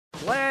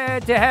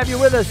Glad to have you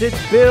with us.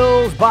 It's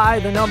Bills by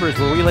the Numbers,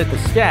 where we let the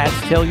stats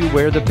tell you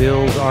where the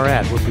Bills are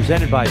at. We're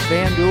presented by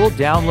FanDuel.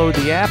 Download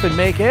the app and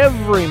make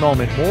every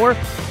moment more.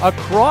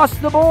 Across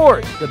the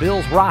board, the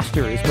Bills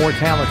roster is more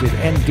talented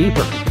and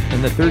deeper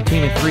than the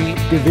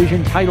 13-3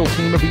 division title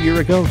team of a year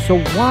ago. So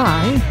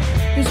why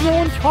is no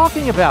one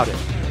talking about it?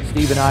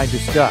 Steve and I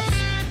discuss.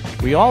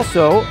 We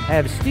also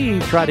have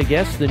Steve try to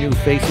guess the new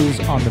faces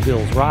on the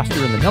Bills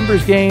roster in the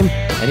numbers game,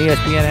 and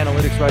ESPN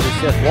analytics writer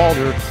Seth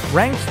Walder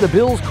ranks the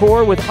Bills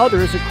core with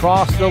others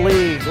across the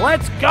league.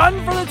 Let's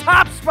gun for the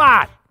top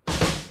spot!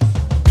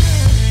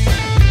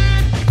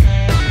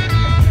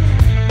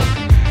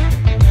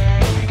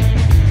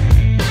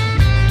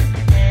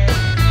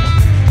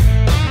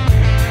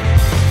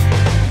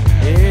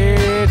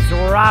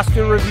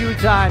 Roster review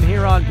time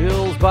here on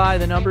Bills by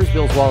the Numbers.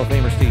 Bills Wall of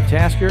Famer Steve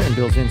Tasker and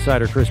Bills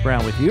insider Chris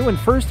Brown with you. And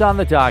first on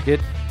the docket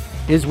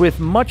is, with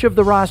much of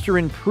the roster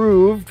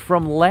improved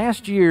from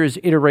last year's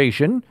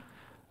iteration,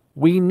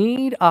 we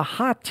need a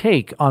hot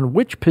take on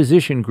which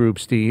position group,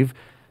 Steve,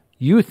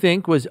 you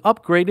think was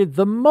upgraded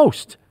the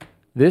most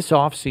this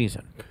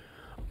offseason.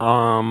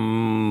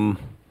 I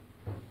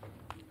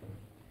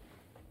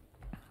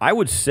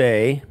would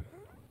say,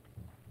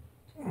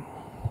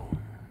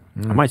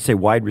 I might say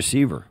wide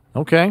receiver.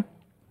 Okay.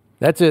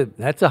 That's a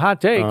hot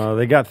take.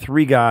 They got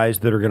three guys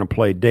that are going to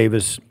play: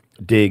 Davis,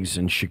 Diggs,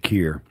 and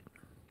Shakir.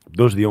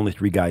 Those are the only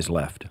three guys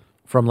left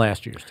from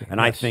last year's team. And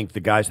yes. I think the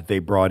guys that they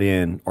brought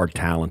in are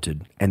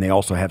talented, and they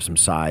also have some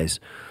size.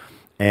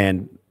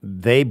 And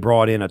they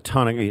brought in a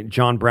ton of –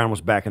 John Brown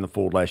was back in the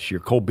fold last year.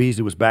 Cole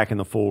Beasley was back in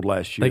the fold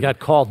last year. They got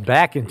called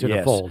back into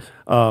the fold.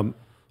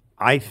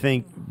 I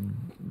think –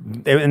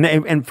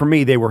 and for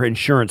me, they were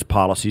insurance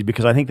policies,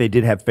 because I think they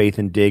did have faith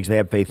in Diggs. They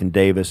have faith in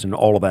Davis and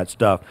all of that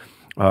stuff,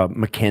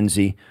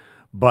 McKenzie.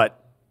 But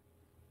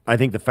I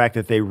think the fact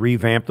that they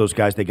revamped those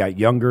guys, they got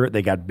younger,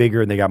 they got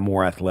bigger, and they got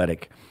more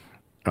athletic.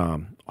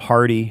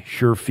 Hardy,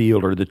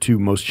 Sherfield are the two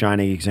most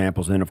shining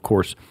examples. And then, of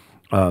course,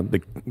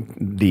 the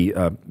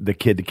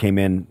kid that came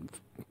in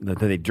that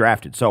they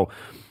drafted. So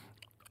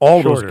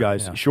all those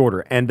guys,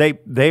 shorter. And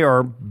they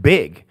are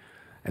big.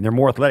 And they're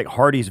more athletic.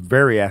 Hardy's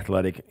very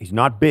athletic. He's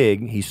not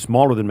big. He's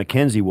smaller than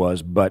McKenzie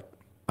was, but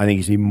I think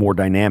he's even more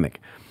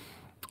dynamic.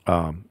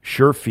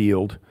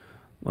 Sherfield,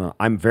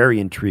 I'm very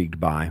intrigued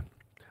by.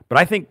 But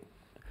I think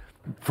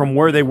from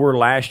where they were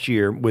last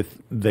year,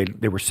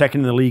 they were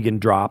second in the league in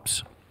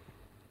drops,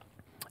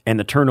 and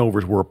the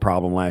turnovers were a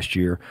problem last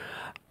year.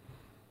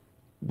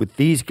 With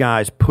these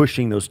guys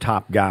pushing those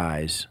top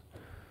guys,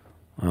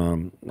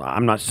 I'm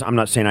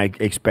not saying I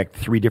expect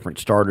three different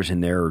starters in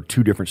there or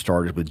two different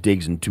starters with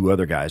Diggs and two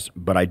other guys,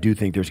 but I do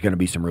think there's going to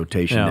be some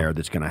rotation there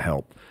that's going to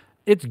help.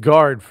 It's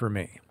guard for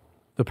me.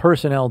 The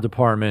personnel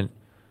department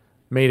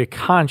made a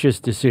conscious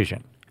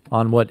decision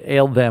on what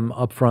ailed them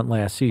up front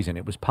last season.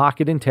 It was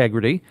pocket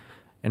integrity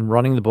and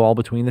running the ball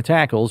between the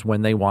tackles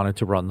when they wanted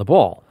to run the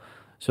ball.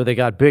 So they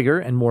got bigger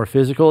and more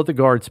physical at the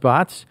guard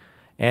spots,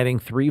 adding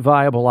three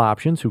viable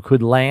options who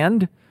could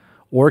land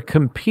or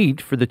compete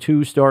for the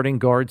two starting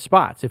guard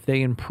spots. If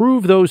they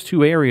improve those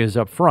two areas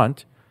up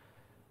front,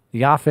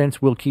 the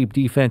offense will keep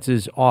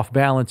defenses off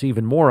balance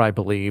even more, I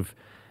believe,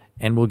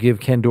 and will give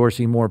Ken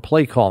Dorsey more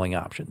play-calling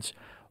options.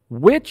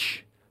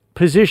 Which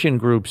position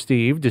group,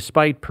 Steve,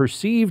 despite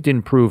perceived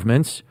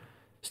improvements,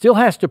 still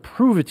has to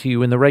prove it to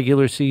you in the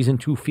regular season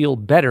to feel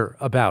better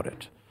about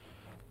it?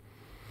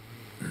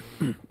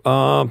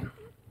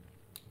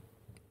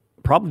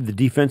 Probably the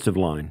defensive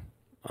line.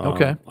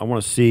 Okay. I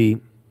want to see...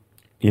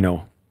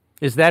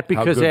 Is that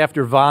because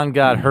after Vaughn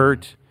got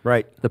hurt,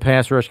 right, the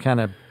pass rush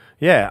kind of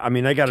I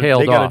mean, they got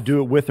to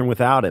do it with and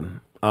without him.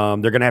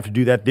 They're going to have to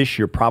do that this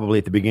year, probably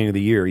at the beginning of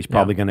the year. He's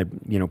probably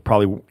going to,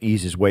 probably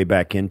ease his way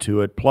back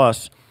into it.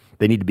 Plus,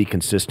 they need to be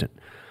consistent.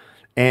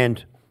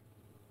 And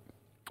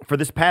for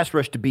this pass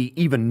rush to be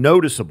even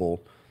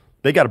noticeable,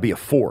 they got to be a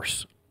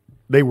force.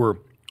 They were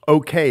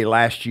okay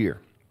last year.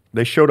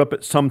 They showed up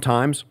at some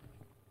times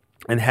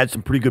and had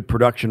some pretty good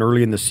production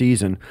early in the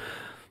season.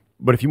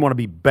 But if you want to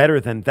be better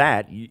than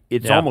that,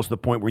 it's almost the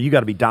point where you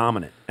got to be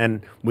dominant.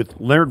 And with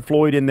Leonard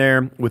Floyd in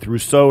there, with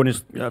Rousseau and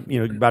his,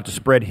 about to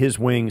spread his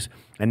wings,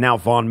 and now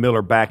Von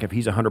Miller back if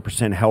he's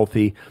 100%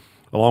 healthy,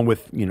 along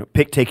with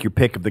take your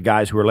pick of the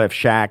guys who are left,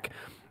 Shaq,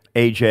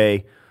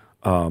 AJ,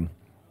 all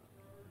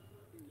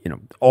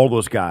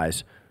those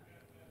guys.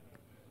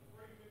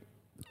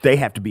 They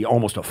have to be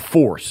almost a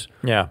force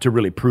to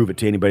really prove it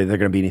to anybody they're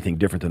going to be anything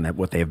different than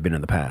what they have been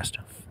in the past.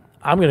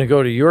 I'm going to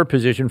go to your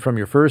position from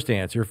your first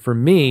answer. For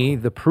me,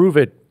 the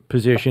prove-it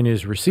position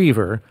is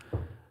receiver,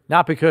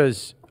 not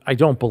because I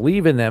don't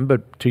believe in them,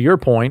 but to your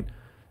point,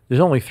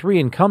 there's only three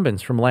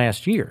incumbents from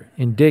last year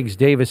in Diggs,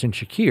 Davis, and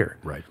Shakir.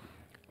 Right.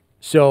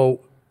 So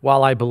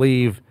while I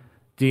believe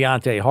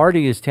Deontay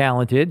Hardy is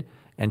talented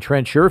and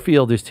Trent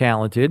Sherfield is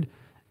talented,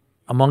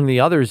 among the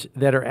others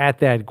that are at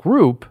that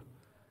group,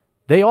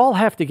 they all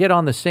have to get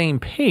on the same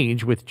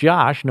page with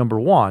Josh, number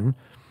one,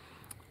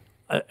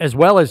 as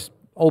well as,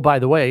 oh, by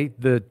the way,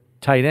 the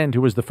tight end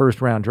who was the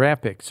first-round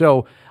draft pick.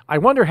 So I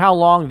wonder how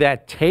long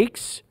that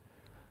takes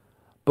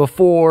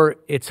before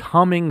it's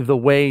humming the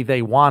way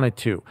they want it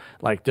to?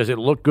 Like, does it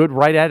look good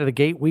right out of the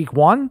gate week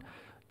 1?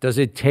 Does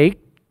it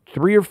take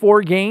 3 or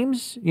 4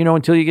 games,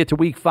 until you get to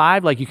week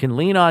 5? Like, you can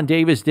lean on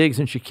Davis, Diggs,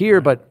 and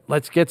Shakir, but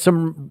let's get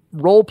some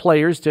role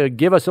players to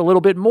give us a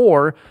little bit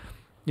more,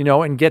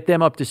 and get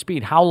them up to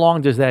speed. How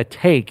long does that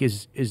take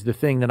is the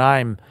thing that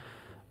I'm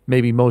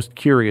maybe most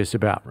curious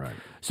about. Right.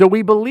 So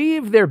we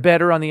believe they're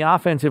better on the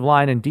offensive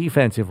line and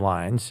defensive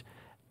lines.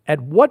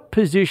 At what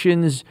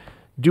positions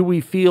do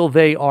we feel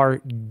they are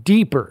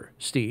deeper,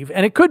 Steve?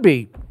 And it could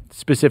be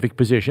specific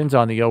positions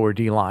on the O or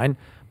D line,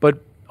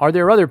 but are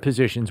there other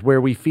positions where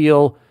we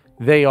feel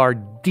they are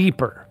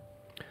deeper?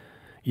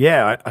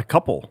 Yeah, a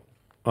couple,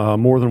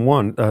 more than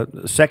one.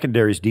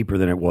 Secondary is deeper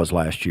than it was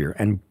last year,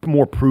 and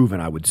more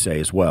proven, I would say,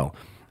 as well.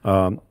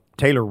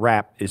 Taylor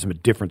Rapp is a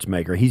difference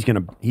maker.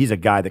 He's a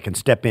guy that can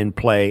step in,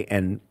 play,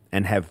 and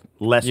have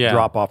less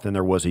drop off than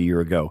there was a year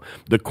ago.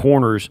 The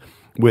corners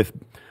with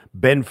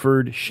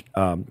Benford,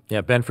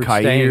 Benford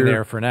Kaiir, staying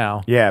there for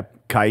now. Yeah,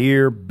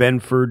 Kaiir,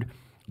 Benford,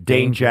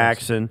 Dane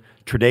Jackson,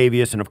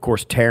 Tre'Davious, and of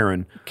course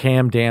Taryn.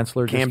 Cam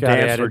Dantzler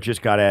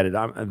just got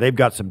added. They've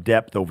got some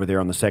depth over there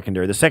on the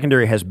secondary. The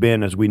secondary has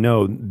been, as we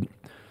know,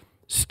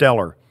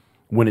 stellar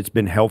when it's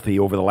been healthy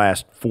over the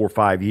last 4 or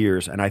 5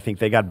 years, and I think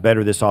they got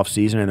better this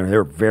offseason, and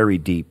they're very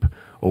deep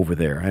over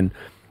there. And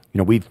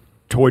we've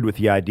toyed with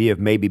the idea of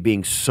maybe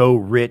being so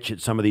rich at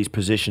some of these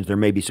positions, there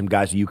may be some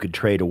guys that you could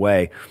trade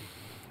away.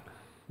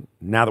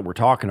 Now that we're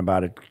talking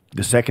about it,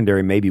 the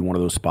secondary may be one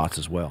of those spots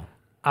as well.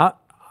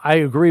 I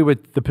agree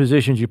with the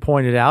positions you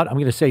pointed out. I'm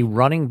going to say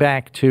running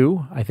back,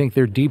 too. I think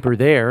they're deeper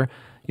there.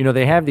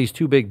 They have these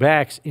 2 big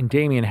backs in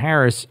Damian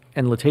Harris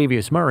and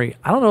Latavius Murray.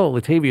 I don't know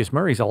if Latavius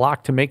Murray's a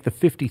lock to make the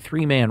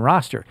 53-man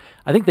roster.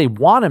 I think they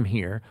want him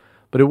here,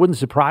 but it wouldn't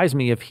surprise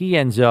me if he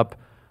ends up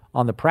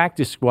on the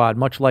practice squad,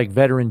 much like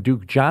veteran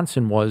Duke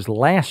Johnson was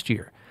last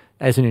year,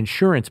 as an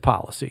insurance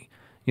policy.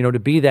 To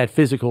be that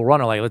physical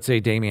runner. Like, let's say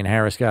Damian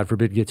Harris, God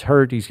forbid, gets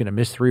hurt. He's going to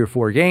miss 3 or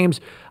 4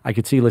 games. I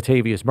could see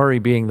Latavius Murray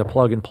being the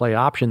plug-and-play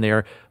option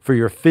there for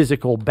your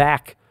physical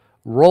back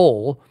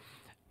role.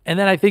 And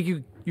then I think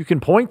you can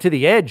point to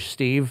the edge,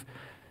 Steve.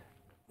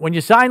 When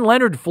you sign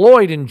Leonard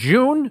Floyd in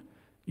June,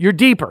 you're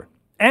deeper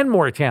and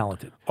more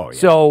talented. Oh, yeah.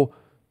 So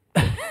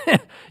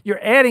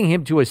you're adding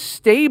him to a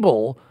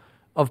stable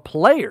of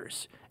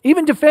players.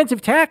 Even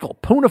defensive tackle,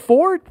 Poona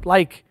Ford,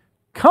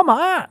 come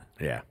on.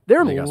 Yeah.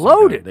 They're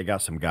loaded. They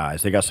got some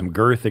guys. They got some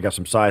girth, they got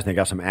some size, and they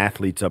got some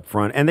athletes up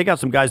front. And they got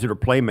some guys that are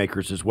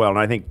playmakers as well. And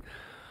I think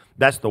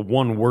that's the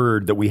one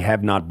word that we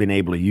have not been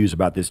able to use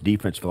about this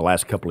defense for the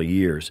last couple of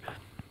years.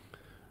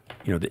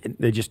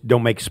 They just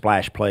don't make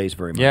splash plays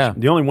very much. Yeah.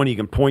 The only one you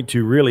can point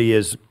to really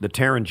is the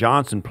Taron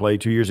Johnson play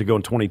 2 years ago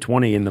in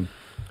 2020 in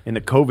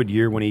the COVID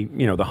year when he,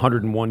 the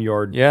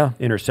 101-yard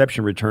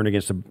interception return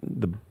against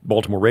the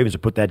Baltimore Ravens to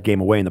put that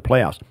game away in the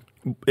playoffs.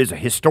 Is a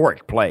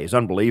historic play. It's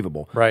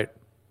unbelievable. Right.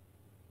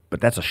 But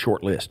that's a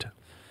short list.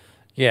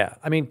 Yeah.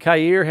 I mean,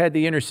 Kaiir had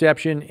the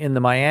interception in the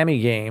Miami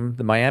game,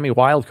 the Miami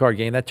wildcard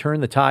game. That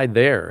turned the tide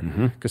there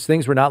because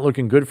things were not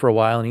looking good for a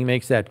while, and he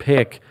makes that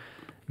pick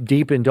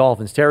deep in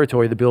Dolphins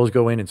territory. The Bills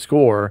go in and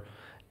score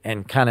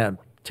and kind of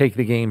take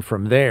the game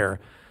from there.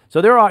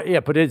 So there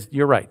are, but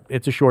you're right.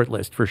 It's a short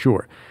list for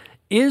sure.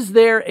 Is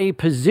there a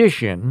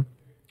position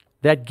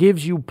that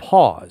gives you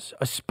pause,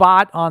 a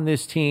spot on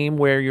this team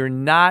where you're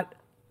not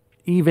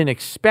even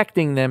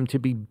expecting them to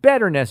be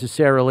better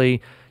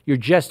necessarily? You're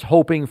just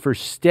hoping for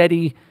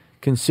steady,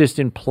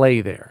 consistent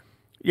play there.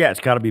 Yeah, it's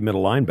got to be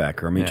middle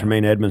linebacker. I mean,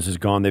 Tremaine Edmunds is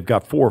gone. They've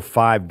got 4 or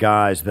 5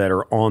 guys that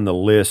are on the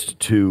list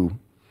to,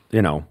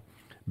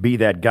 be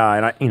that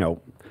guy.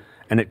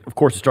 And of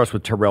course, it starts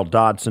with Terrell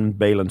Dodson,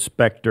 Balen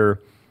Spector,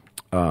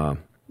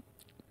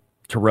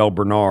 Terrell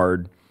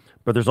Bernard.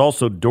 But there's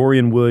also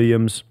Dorian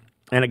Williams.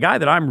 And a guy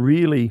that I'm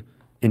really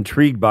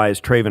intrigued by is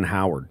Travon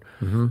Howard.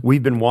 Mm-hmm.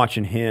 We've been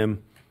watching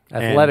him.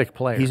 Athletic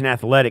player. He's an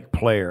athletic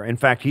player. In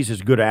fact, he's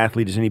as good an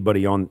athlete as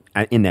anybody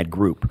in that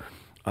group.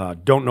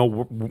 Don't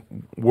know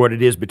what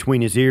it is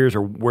between his ears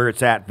or where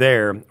it's at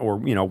there, or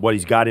what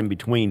he's got in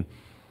between,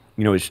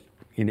 his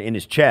in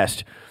his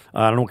chest.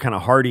 I don't know what kind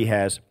of heart he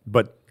has,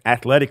 but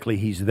athletically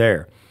he's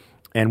there.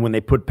 And when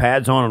they put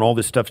pads on and all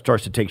this stuff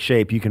starts to take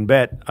shape, you can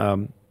bet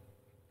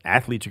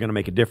athletes are going to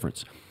make a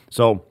difference.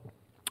 So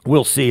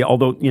we'll see.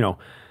 Although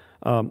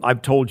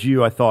I've told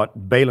you I thought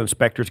Balen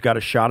Spector's got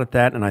a shot at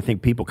that, and I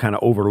think people kind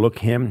of overlook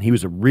him. He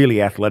was a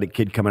really athletic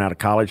kid coming out of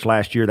college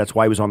last year. That's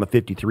why he was on the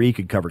 53. He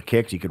could cover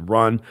kicks. He could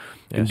run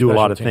and do a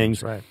lot of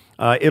things. Right.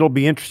 It'll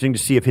be interesting to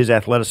see if his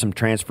athleticism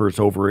transfers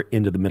over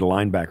into the middle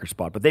linebacker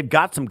spot. But they've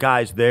got some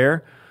guys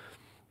there.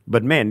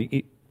 But, man,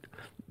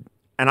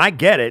 and I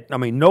get it. I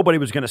mean, nobody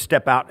was going to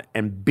step out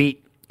and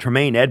beat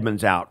Tremaine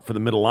Edmunds out for the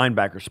middle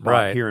linebacker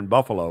spot here in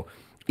Buffalo,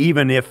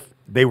 even if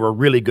they were a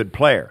really good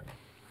player.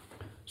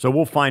 So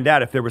we'll find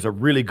out if there was a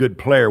really good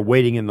player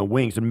waiting in the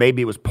wings, and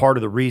maybe it was part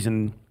of the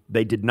reason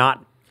they did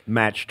not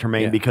match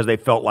Tremaine because they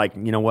felt like,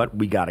 you know what,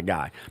 we got a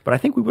guy. But I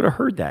think we would have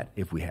heard that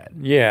if we had.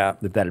 Yeah.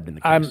 If that had been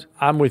the case.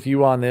 I'm with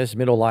you on this.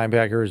 Middle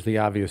linebacker is the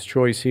obvious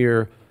choice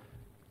here.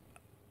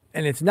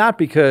 And it's not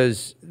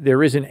because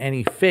there isn't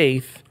any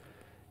faith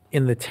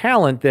in the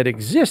talent that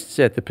exists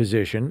at the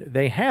position.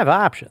 They have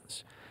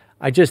options.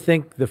 I just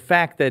think the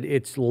fact that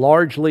it's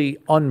largely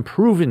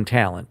unproven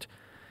talent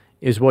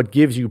is what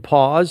gives you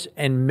pause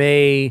and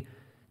may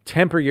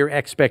temper your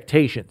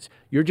expectations.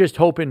 You're just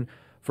hoping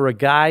for a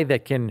guy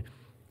that can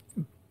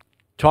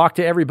talk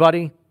to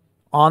everybody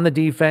on the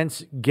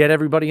defense, get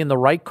everybody in the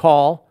right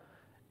call,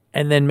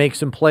 and then make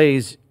some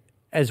plays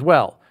as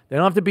well. They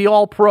don't have to be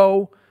all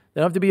pro. They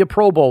don't have to be a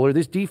Pro Bowler.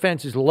 This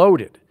defense is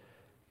loaded.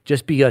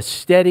 Just be a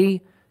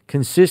steady,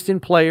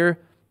 consistent player.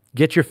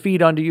 Get your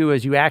feet under you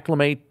as you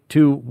acclimate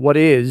to what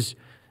is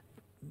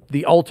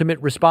the ultimate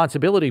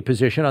responsibility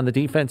position on the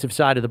defensive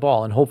side of the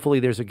ball. And hopefully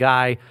there's a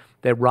guy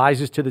that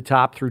rises to the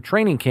top through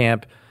training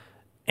camp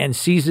and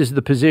seizes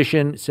the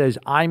position, says,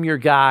 I'm your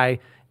guy,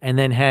 and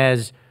then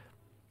has,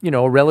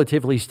 a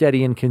relatively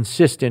steady and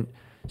consistent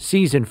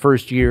season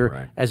first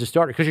year as a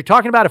starter. Because you're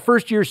talking about a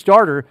first-year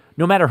starter,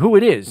 no matter who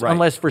it is,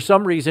 unless for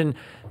some reason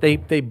they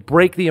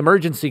break the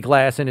emergency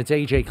glass and it's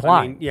A.J.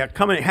 Klein.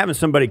 Having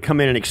somebody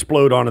come in and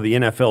explode onto the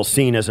NFL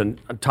scene as a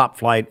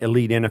top-flight,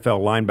 elite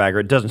NFL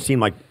linebacker, it doesn't seem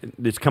like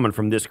it's coming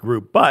from this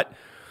group. But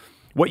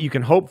what you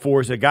can hope for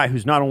is a guy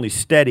who's not only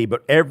steady,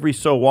 but every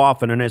so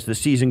often, and as the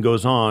season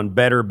goes on,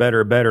 better,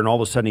 and all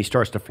of a sudden he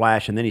starts to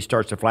flash, and then he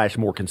starts to flash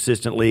more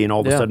consistently, and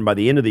all of a sudden by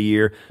the end of the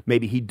year,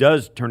 maybe he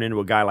does turn into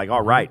a guy like,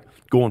 all right,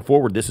 going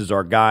forward, this is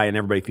our guy, and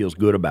everybody feels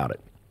good about it.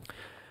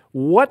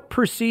 What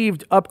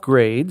perceived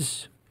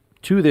upgrades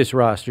to this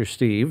roster,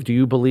 Steve, do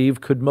you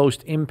believe could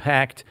most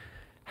impact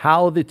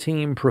how the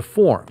team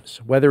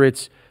performs, whether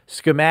it's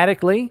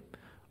schematically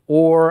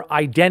or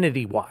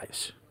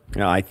identity-wise?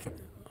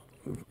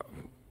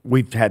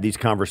 We've had these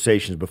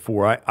conversations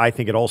before. I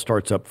think it all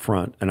starts up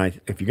front. And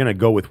if you're going to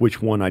go with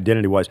which one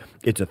identity-wise,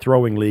 it's a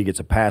throwing league,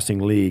 it's a passing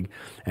league,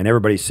 and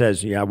everybody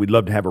says, yeah, we'd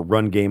love to have a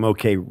run game.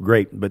 Okay,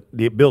 great. But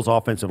the Bills'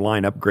 offensive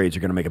line upgrades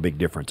are going to make a big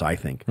difference, I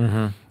think,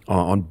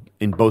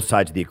 in both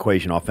sides of the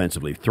equation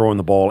offensively, throwing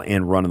the ball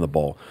and running the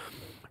ball.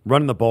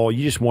 Running the ball,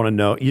 you just want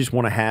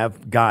to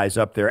have guys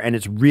up there, and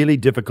it's really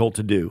difficult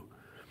to do.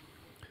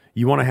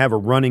 You want to have a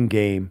running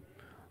game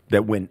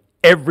that when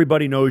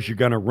everybody knows you're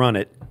going to run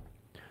it,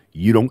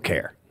 you don't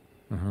care.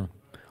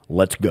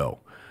 Let's go.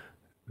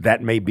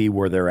 That may be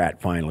where they're at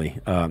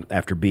finally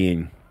after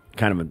being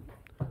kind of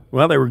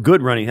they were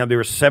good running. They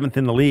were 7th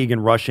in the league in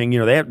rushing.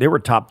 They were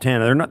top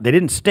 10. They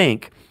didn't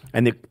stink.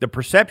 And the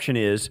perception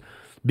is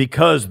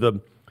because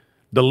the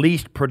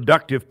least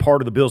productive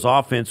part of the Bills'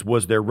 offense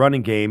was their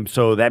running game,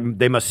 so that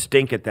they must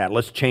stink at that.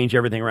 Let's change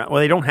everything around. Well,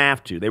 they don't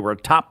have to. They were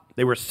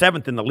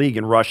 7th in the league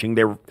in rushing.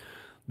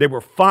 They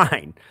were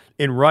fine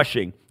in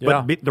rushing,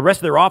 but the rest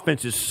of their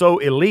offense is so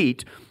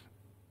elite.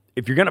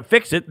 If you're going to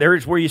fix it,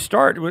 there's where you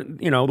start.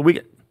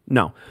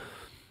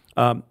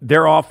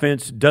 Their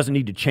offense doesn't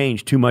need to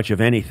change too much of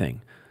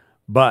anything.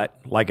 But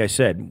like I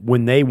said,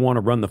 when they want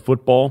to run the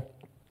football,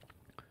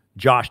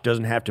 Josh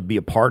doesn't have to be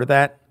a part of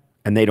that,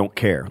 and they don't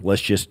care.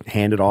 Let's just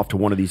hand it off to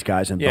one of these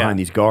guys and behind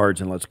these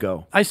guards, and let's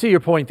go. I see your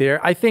point there.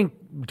 I think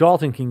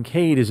Dalton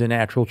Kincaid is a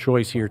natural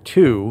choice here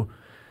too,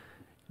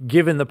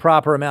 given the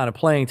proper amount of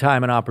playing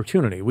time and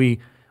opportunity.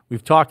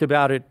 We've talked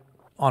about it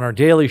on our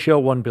daily show,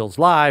 One Bills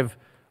Live,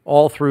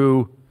 all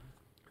through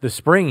the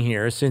spring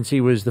here since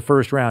he was the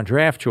first-round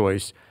draft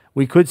choice.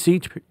 We could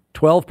see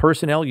 12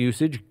 personnel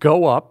usage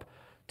go up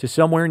to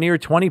somewhere near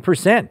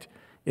 20%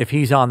 if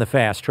he's on the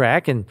fast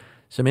track, and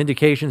some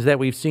indications that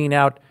we've seen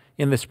out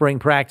in the spring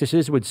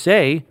practices would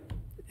say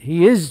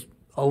he's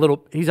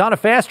on a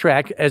fast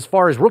track as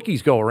far as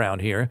rookies go around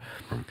here.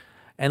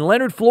 And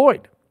Leonard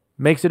Floyd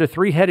makes it a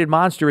three-headed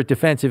monster at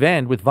defensive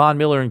end with Von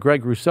Miller and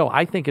Greg Rousseau.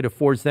 I think it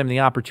affords them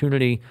the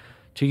opportunity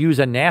to use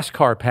a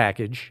NASCAR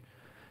package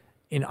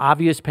in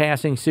obvious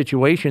passing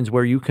situations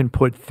where you can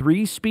put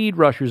 3 speed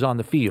rushers on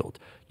the field.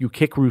 You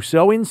kick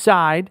Rousseau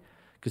inside,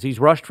 because he's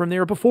rushed from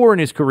there before in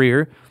his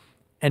career,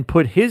 and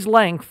put his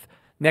length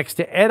next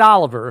to Ed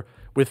Oliver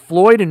with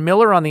Floyd and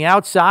Miller on the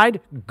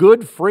outside.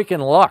 Good freaking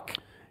luck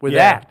with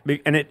that.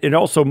 And it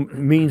also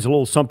means a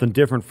little something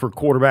different for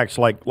quarterbacks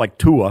like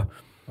Tua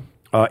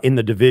in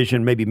the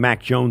division, maybe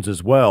Mac Jones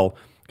as well,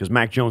 because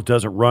Mac Jones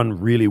doesn't run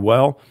really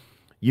well.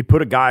 You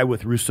put a guy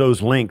with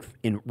Rousseau's length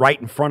right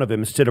in front of him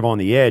instead of on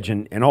the edge,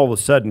 and all of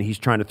a sudden he's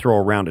trying to throw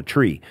around a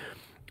tree.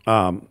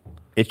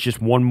 It's just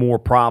one more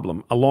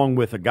problem, along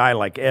with a guy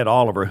like Ed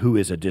Oliver, who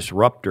is a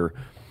disruptor.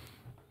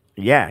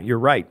 Yeah, you're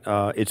right.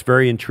 It's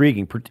very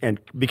intriguing, and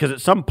because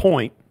at some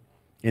point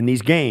in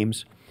these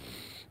games,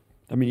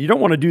 you don't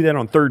want to do that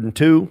on 3rd and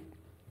 2,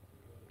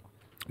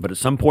 but at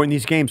some point in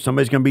these games,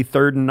 somebody's going to be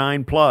 3rd and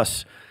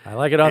 9+. I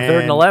like it on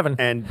 3rd and 11.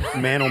 And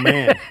man, oh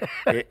man,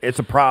 it's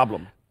a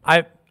problem.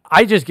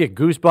 I just get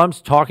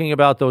goosebumps talking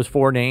about those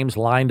 4 names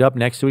lined up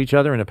next to each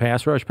other in a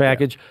pass rush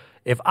package.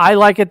 Yeah. If I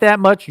like it that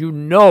much,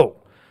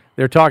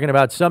 they're talking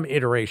about some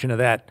iteration of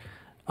that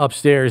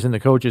upstairs in the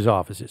coaches'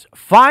 offices.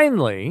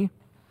 Finally,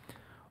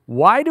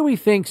 why do we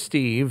think,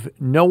 Steve,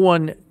 no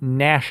one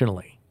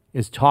nationally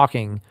is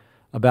talking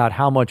about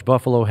how much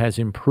Buffalo has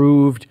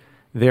improved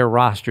their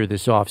roster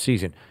this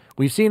offseason?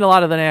 We've seen a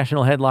lot of the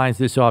national headlines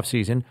this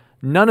offseason.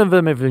 None of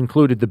them have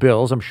included the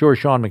Bills. I'm sure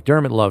Sean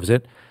McDermott loves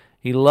it.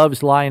 He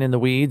loves lying in the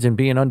weeds and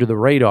being under the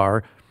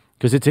radar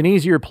because it's an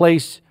easier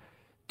place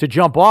to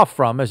jump off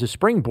from as a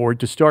springboard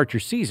to start your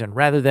season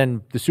rather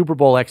than the Super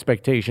Bowl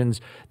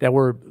expectations that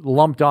were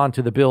lumped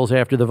onto the Bills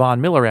after the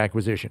Von Miller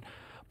acquisition.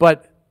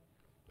 But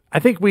I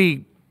think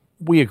we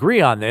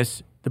agree on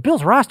this. The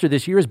Bills roster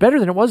this year is better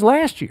than it was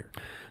last year.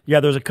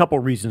 Yeah, there's a couple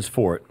reasons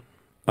for it.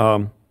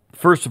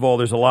 First of all,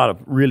 there's a lot of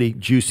really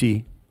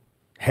juicy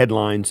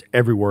headlines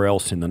everywhere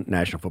else in the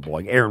National Football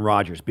League. Aaron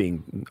Rodgers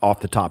being off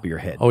the top of your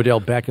head.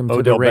 Odell Beckham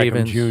to the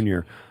Ravens. Odell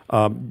Beckham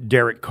Jr.,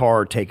 Derek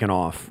Carr taking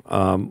off.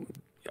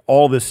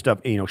 All this stuff,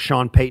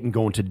 Sean Payton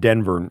going to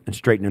Denver and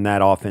straightening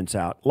that offense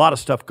out. A lot of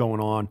stuff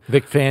going on.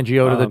 Vic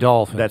Fangio to the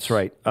Dolphins. That's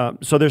right.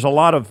 So there's a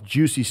lot of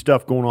juicy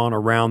stuff going on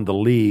around the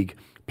league.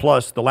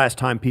 Plus, the last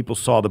time people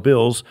saw the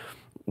Bills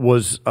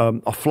was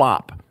a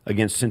flop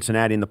against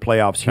Cincinnati in the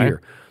playoffs here.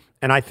 Okay.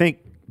 And I think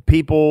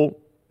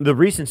the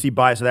recency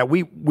bias of that,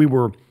 we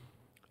were,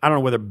 I don't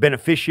know whether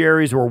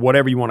beneficiaries or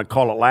whatever you want to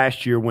call it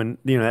last year when,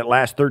 that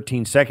last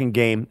 13-second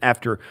game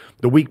after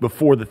the week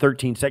before the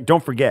 13-second.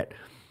 Don't forget,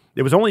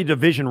 there was only a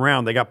division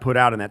round they got put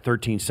out in that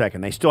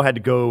 13-second. They still had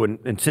to go,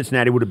 and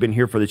Cincinnati would have been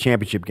here for the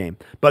championship game.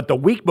 But the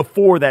week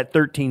before that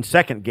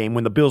 13-second game,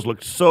 when the Bills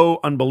looked so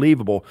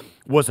unbelievable,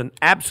 was an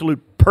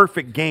absolute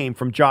perfect game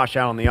from Josh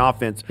Allen, the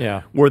offense,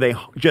 where they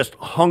just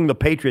hung the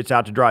Patriots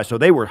out to dry. So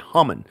they were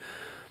humming.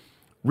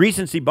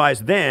 Recency bias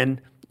then,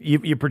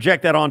 you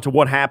project that onto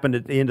what happened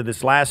at the end of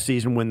this last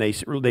season when they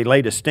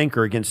laid a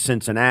stinker against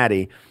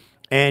Cincinnati.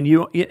 And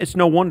it's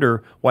no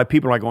wonder why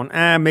people are going,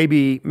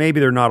 maybe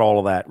they're not all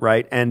of that,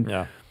 right?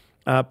 And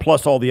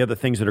plus all the other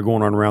things that are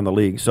going on around the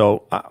league.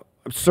 So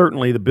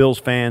certainly the Bills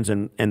fans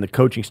and the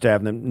coaching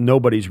staff,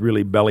 nobody's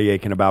really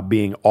bellyaching about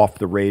being off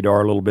the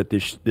radar a little bit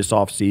this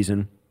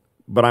offseason.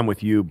 But I'm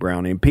with you,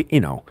 Brownie.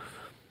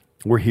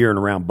 We're here and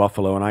around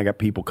Buffalo, and I got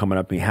people coming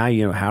up to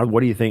me,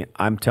 what do you think?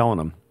 I'm telling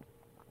them,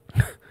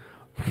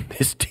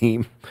 this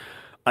team,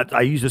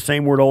 I use the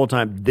same word all the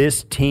time,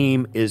 this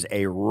team is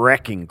a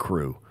wrecking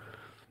crew.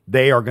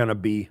 They are going to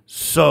be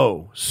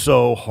so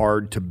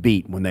hard to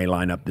beat when they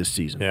line up this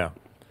season. Yeah.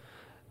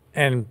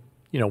 And,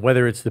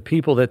 whether it's the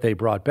people that they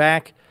brought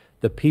back,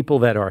 the people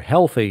that are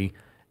healthy,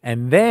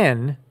 and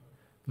then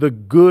the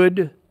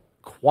good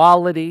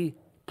quality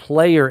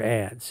player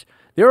adds.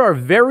 There are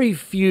very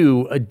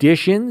few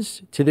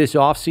additions to this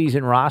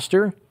offseason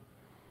roster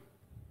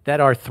that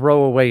are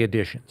throwaway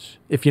additions,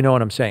 if you know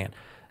what I'm saying.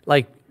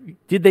 Like,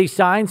 did they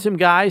sign some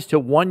guys to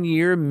 1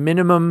 year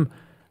minimum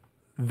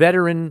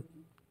veteran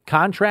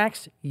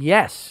contracts?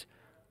 Yes.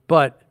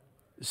 But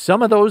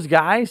some of those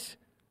guys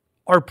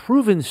are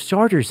proven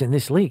starters in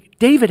this league.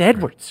 David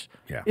Edwards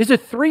is a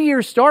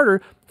 3-year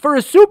starter for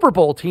a Super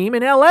Bowl team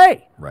in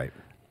L.A. Right.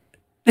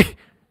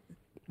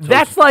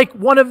 That's like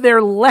one of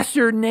their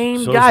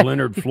lesser-named guys. So is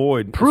Leonard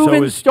Floyd.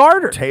 Proven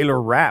starter.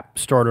 Taylor Rapp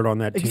started on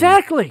that team.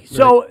 Exactly. Right.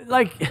 So,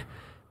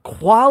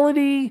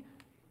 quality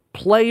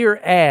player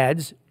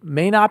ads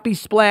may not be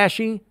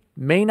splashy,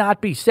 may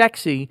not be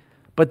sexy,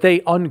 but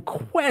they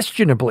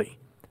unquestionably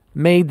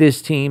made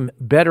this team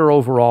better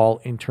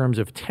overall in terms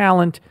of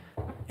talent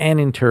and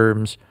in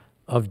terms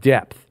of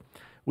depth.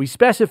 We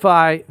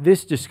specify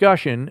this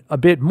discussion a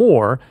bit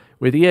more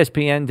with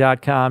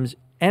ESPN.com's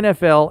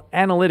NFL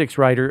analytics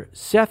writer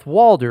Seth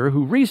Walder,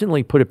 who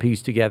recently put a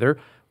piece together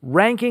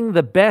ranking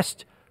the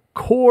best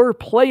core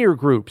player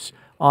groups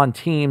on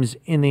teams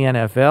in the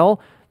NFL.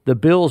 The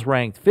Bills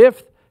ranked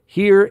 5th.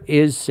 Here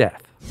is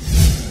Seth.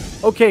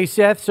 Okay,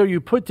 Seth, so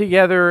you put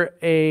together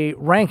a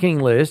ranking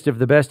list of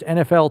the best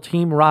NFL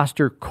team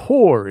roster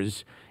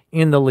cores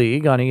in the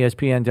league on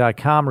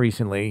ESPN.com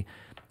recently.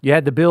 You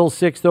had the Bills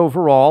 6th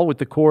overall with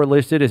the core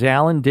listed as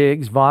Allen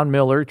Diggs, Von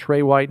Miller,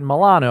 Trey White, and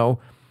Milano.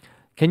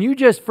 Can you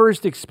just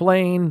first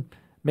explain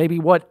maybe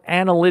what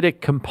analytic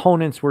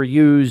components were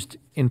used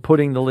in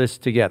putting the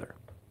list together?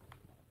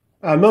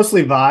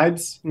 Mostly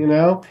vibes,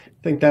 I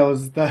think that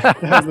was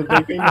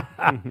the big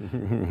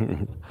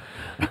thing.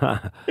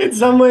 In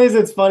some ways,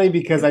 it's funny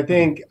because I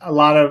think a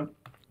lot of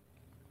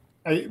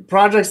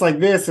projects like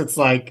this, it's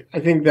like I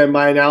think that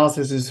my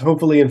analysis is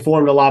hopefully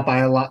informed a lot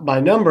by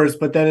numbers,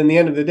 but then in the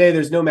end of the day,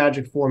 there's no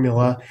magic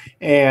formula,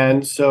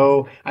 and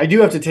so I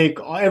do have to take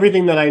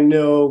everything that I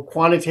know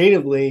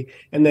quantitatively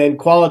and then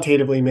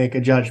qualitatively make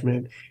a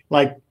judgment.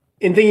 Like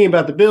in thinking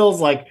about the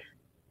Bills,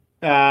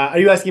 are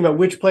you asking about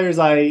which players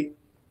I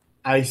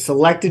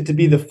selected to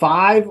be the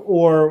 5,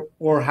 or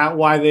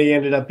why they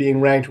ended up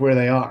being ranked where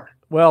they are?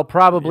 Well,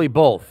 probably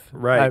both.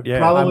 Right.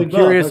 I'm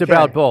curious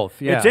about both.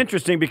 Yeah. It's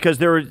interesting because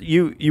there was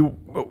you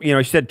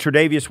said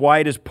Tre'Davious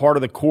White is part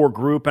of the core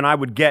group, and I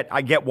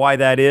get why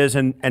that is,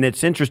 and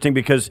it's interesting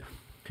because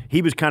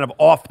he was kind of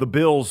off the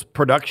Bills'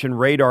 production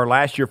radar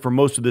last year for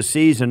most of the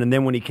season, and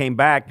then when he came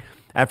back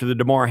after the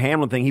Damar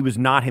Hamlin thing, he was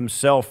not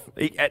himself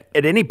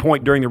at any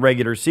point during the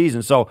regular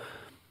season. So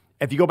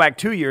if you go back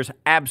 2 years,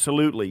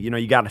 absolutely,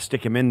 you got to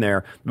stick him in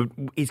there. But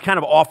he's kind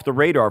of off the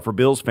radar for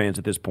Bills fans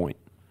at this point.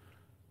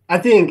 I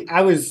think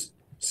I was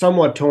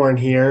somewhat torn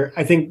here.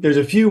 I think there's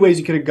a few ways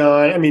you could have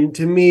gone. I mean,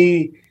 to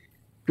me,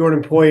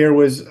 Jordan Poyer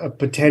was a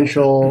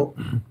potential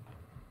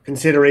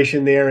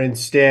consideration there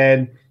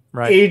instead.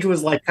 Right. Age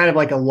was like kind of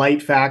like a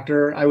light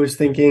factor, I was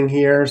thinking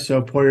here.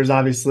 So Poyer's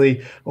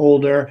obviously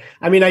older.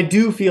 I mean, I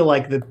do feel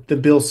like the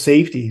Bills'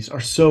 safeties are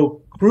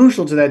so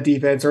crucial to that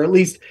defense, or at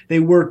least they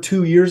were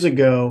 2 years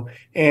ago.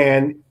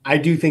 And I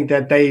do think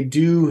that they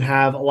do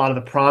have a lot of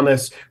the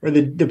promise, or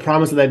the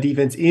promise of that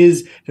defense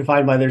is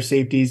defined by their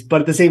safeties.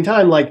 But at the same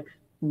time, like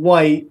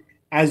White,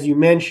 as you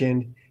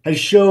mentioned, has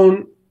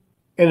shown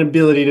an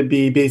ability to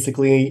be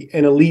basically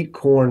an elite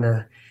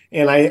corner.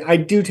 And I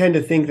do tend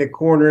to think that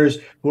corners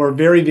who are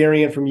very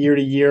variant from year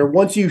to year,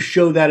 once you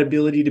show that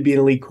ability to be an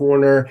elite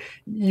corner,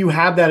 you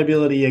have that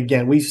ability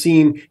again. We've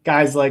seen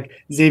guys like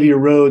Xavier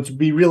Rhodes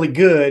be really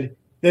good,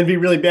 then be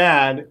really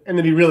bad, and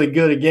then be really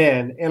good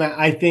again. And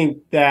I think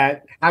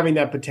that having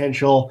that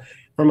potential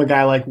from a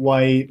guy like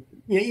White,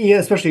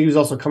 especially he was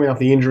also coming off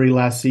the injury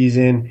last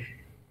season,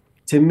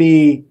 to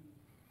me,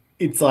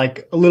 it's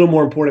like a little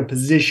more important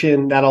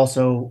position. That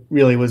also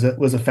really was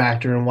a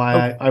factor in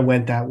why I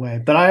went that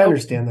way. But I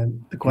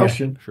understand the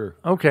question. Sure.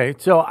 Okay,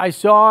 so I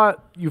saw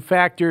you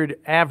factored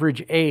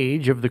average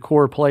age of the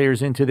core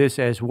players into this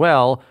as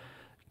well.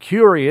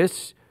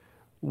 Curious,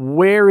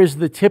 where is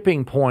the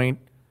tipping point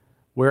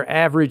where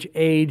average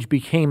age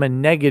became a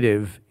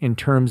negative in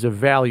terms of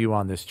value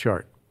on this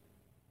chart?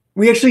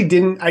 I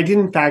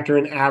didn't factor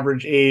in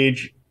average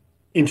age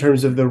in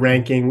terms of the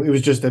ranking. It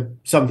was just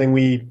something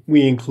we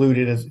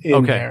included as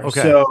in there.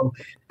 Okay. So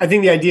I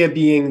think the idea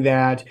being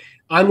that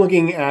I'm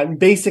looking at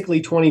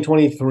basically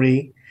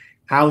 2023,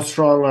 how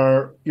strong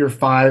are your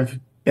 5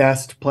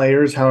 best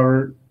players,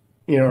 however,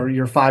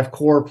 your 5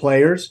 core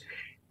players,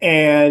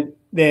 and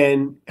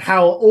then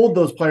how old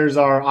those players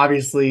are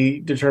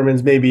obviously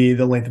determines maybe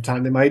the length of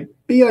time they might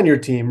be on your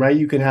team, right?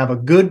 You can have a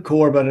good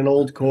core but an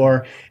old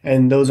core,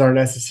 and those aren't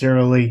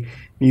necessarily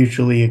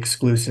mutually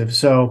exclusive.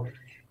 So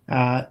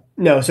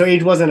no, so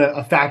age wasn't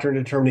a factor in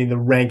determining the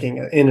ranking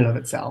in and of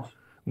itself.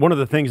 One of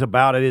the things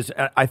about it is,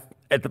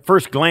 at the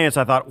first glance,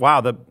 I thought,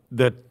 wow,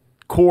 the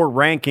core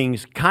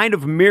rankings kind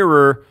of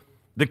mirror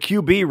the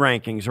QB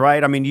rankings,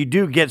 right? I mean, you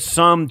do get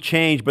some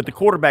change, but the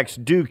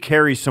quarterbacks do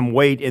carry some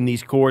weight in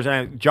these cores.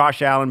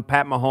 Josh Allen,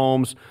 Pat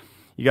Mahomes,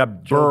 you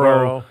got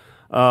Burrow.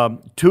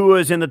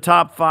 Tua's in the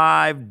top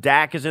 5,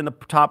 Dak is in the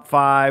top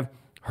 5,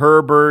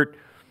 Herbert,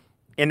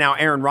 and now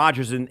Aaron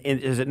Rodgers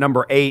is at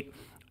number 8.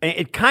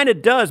 It kind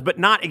of does, but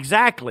not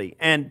exactly.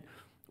 And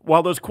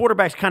while those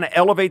quarterbacks kind of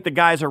elevate the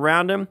guys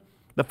around them,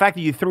 the fact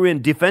that you threw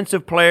in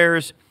defensive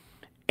players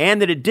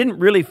and that it didn't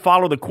really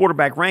follow the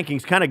quarterback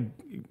rankings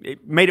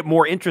it made it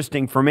more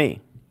interesting for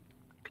me.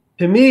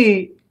 To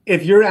me,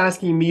 if you're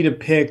asking me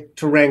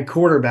to rank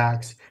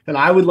quarterbacks that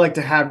I would like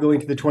to have going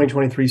to the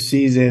 2023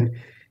 season,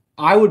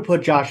 I would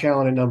put Josh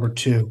Allen at number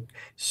 2.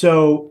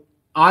 So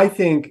I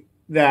think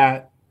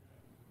that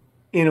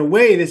in a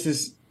way this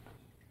is,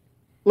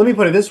 let me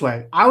put it this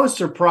way. I was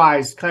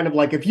surprised, kind of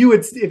like if you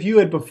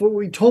had before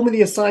we told me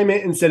the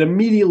assignment and said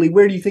immediately,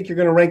 where do you think you're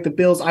going to rank the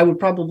Bills? I would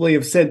probably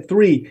have said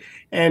 3.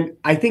 And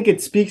I think it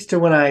speaks to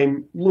when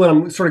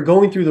I'm sort of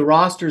going through the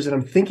rosters and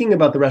I'm thinking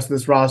about the rest of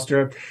this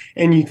roster,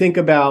 and you think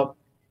about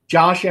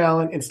Josh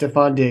Allen and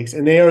Stephon Diggs,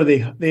 and they are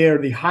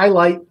the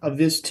highlight of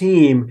this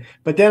team.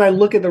 But then I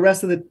look at the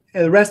rest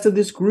of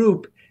this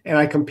group and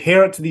I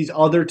compare it to these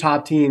other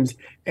top teams,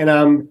 and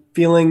I'm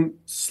feeling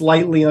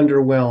slightly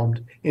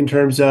underwhelmed in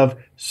terms of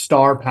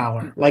star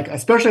power, like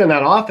especially on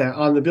that offense,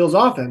 on the Bills'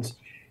 offense.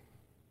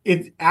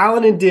 If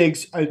Allen and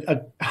Diggs,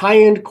 a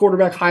high-end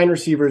quarterback, high-end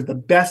receiver, is the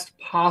best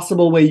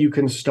possible way you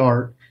can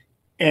start.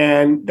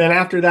 And then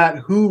after that,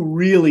 who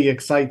really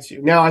excites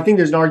you? Now, I think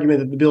there's an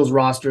argument that the Bills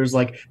roster is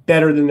like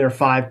better than their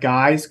 5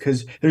 guys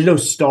because there's no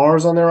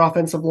stars on their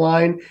offensive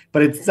line,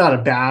 but it's not a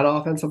bad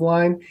offensive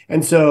line.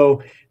 And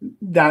so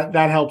that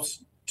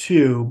helps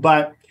too.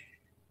 But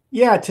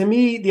yeah, to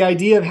me, the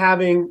idea of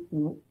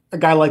having a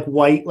guy like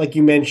White, like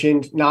you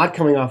mentioned, not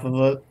coming off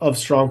of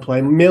strong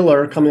play,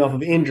 Miller coming off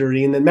of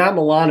injury, and then Matt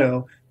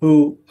Milano,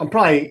 who I'm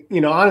probably,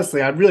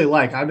 honestly, I'd really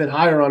like. I've been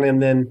higher on him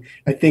than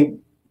I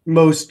think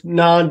most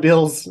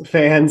non-Bills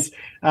fans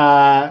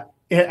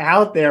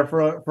out there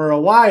for a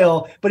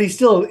while, but he's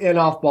still an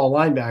off-ball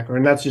linebacker,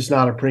 and that's just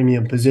not a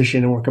premium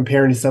position. And we're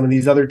comparing to some of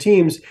these other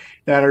teams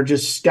that are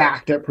just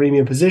stacked at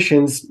premium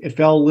positions. It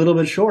fell a little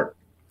bit short.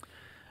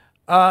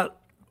 On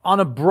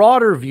a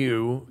broader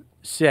view,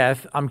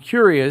 Seth, I'm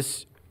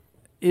curious,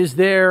 is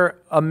there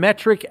a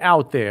metric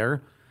out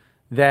there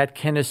that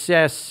can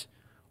assess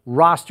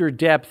roster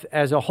depth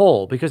as a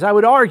whole? Because I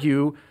would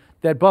argue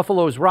that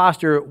Buffalo's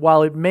roster,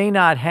 while it may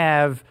not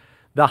have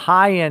the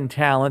high-end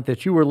talent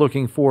that you were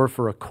looking for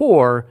a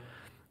core,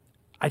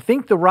 I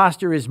think the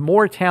roster is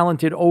more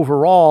talented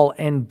overall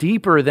and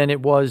deeper than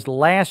it was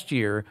last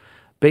year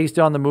based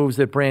on the moves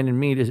that Brandon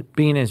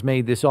Beane has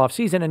made this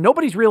offseason, and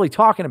nobody's really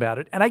talking about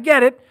it. And I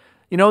get it.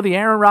 The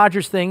Aaron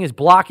Rodgers thing is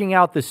blocking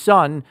out the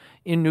sun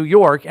in New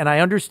York, and I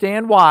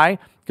understand why,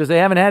 because they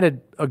haven't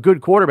had a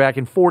good quarterback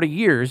in 40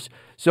 years,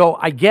 so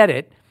I get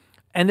it.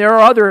 And there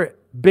are other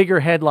bigger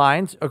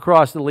headlines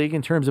across the league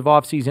in terms of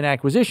offseason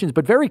acquisitions,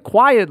 but very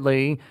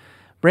quietly,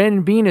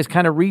 Brandon Beane has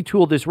kind of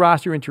retooled this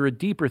roster into a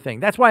deeper thing.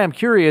 That's why I'm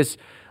curious,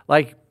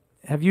 like,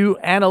 have you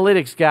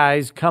analytics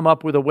guys come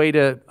up with a way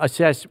to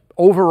assess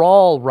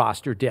overall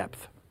roster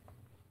depth?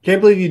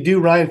 Can't believe you do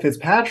Ryan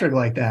Fitzpatrick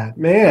like that,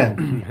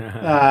 man.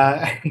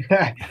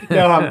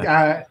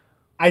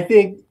 I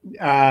think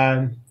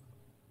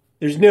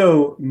there's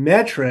no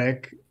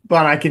metric,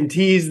 but I can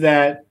tease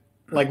that,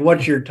 like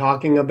what you're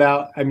talking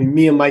about. I mean,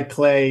 me and Mike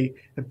Clay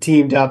have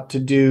teamed up to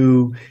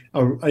do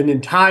an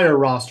entire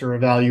roster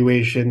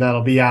evaluation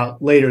that'll be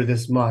out later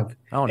this month.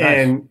 Oh,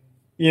 nice. And,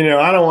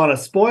 I don't want to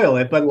spoil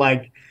it, but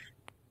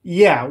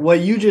yeah, what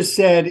you just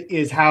said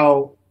is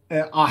how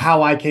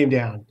I came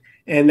down.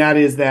 And that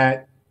is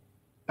that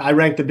I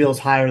ranked the Bills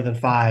higher than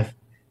 5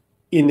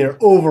 in their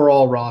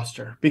overall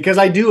roster, because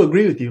I do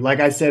agree with you. Like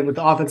I said, with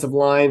the offensive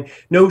line,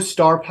 no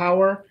star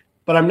power,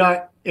 but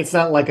it's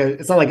not like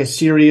a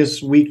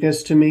serious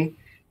weakness to me.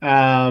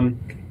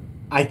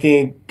 I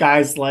think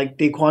guys like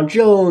Daquan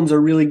Jones are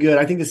really good.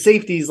 I think the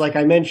safeties, like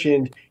I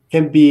mentioned,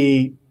 can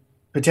be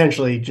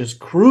potentially just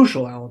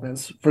crucial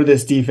elements for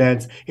this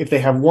defense if they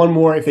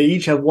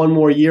each have one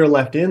more year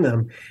left in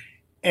them.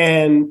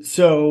 And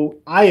so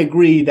I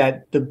agree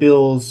that the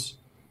Bills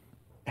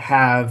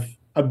have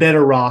a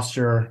better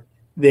roster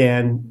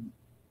than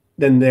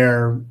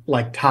their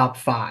top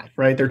 5,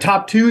 right? Their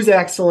top 2 is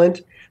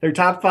excellent. Their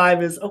top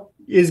 5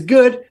 is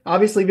good,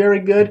 obviously very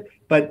good,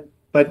 but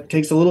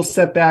takes a little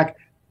step back.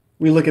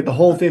 We look at the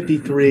whole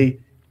 53,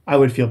 I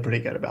would feel pretty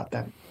good about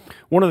that.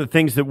 One of the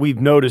things that we've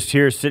noticed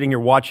here, sitting here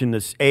watching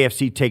this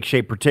AFC take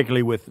shape,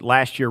 particularly with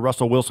last year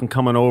Russell Wilson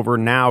coming over,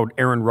 now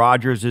Aaron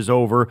Rodgers is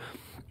over.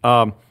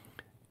 The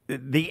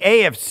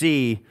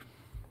AFC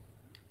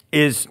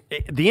is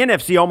the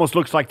NFC almost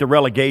looks like the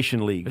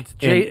relegation league.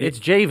 It's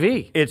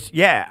JV.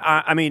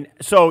 I mean,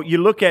 so you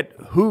look at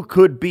who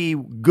could be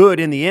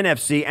good in the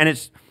NFC, and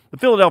it's the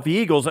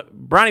Philadelphia Eagles.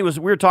 Brownie we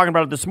were talking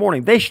about it this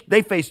morning. They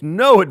faced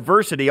no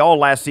adversity all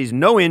last season,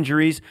 no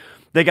injuries.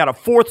 They got a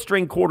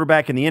 4th-string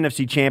quarterback in the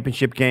NFC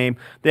Championship game.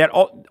 They had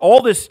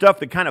all this stuff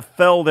that kind of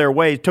fell their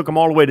way, took them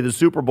all the way to the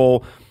Super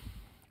Bowl.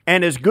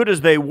 And as good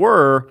as they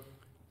were,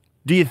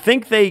 do you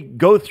think they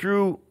go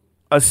through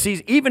a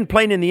season, even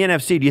playing in the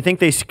NFC, do you think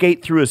they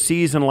skate through a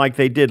season like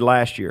they did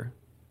last year?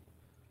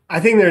 I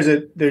think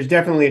there's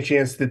definitely a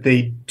chance that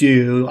they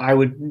do. I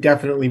would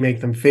definitely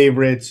make them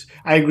favorites.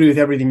 I agree with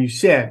everything you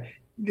said.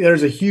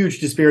 There's a huge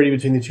disparity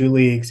between the two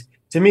leagues.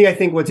 To me, I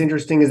think what's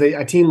interesting is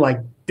a team like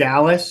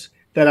Dallas,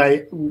 that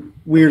I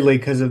weirdly,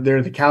 because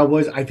they're the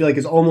Cowboys, I feel like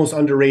is almost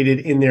underrated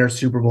in their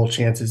Super Bowl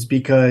chances,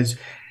 because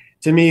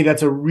to me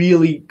that's a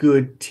really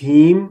good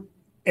team,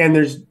 and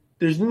there's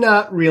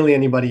not really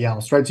anybody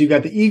else, right? So you've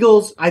got the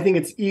Eagles. I think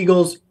it's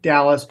Eagles,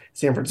 Dallas,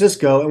 San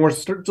Francisco, and we're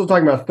still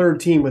talking about a third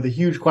team with a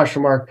huge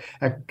question mark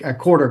at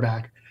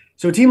quarterback.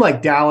 So a team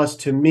like Dallas,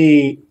 to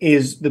me,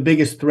 is the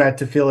biggest threat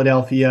to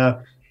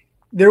Philadelphia.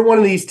 They're one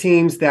of these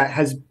teams that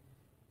has,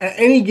 at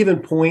any given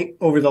point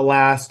over the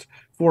last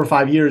 4 or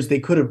 5 years, they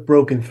could have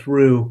broken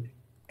through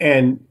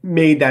and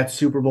made that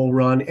Super Bowl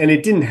run, and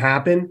it didn't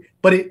happen,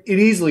 but it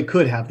easily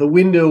could have. The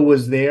window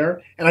was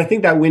there, and I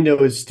think that window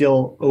is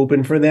still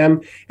open for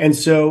them. And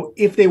so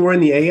if they were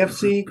in the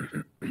AFC,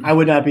 I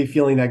would not be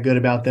feeling that good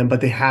about them, but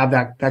they have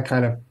that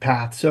kind of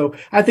path. So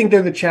I think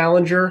they're the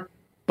challenger,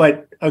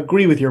 but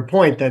agree with your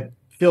point that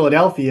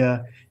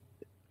Philadelphia,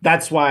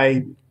 that's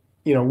why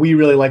we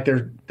really like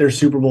their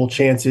Super Bowl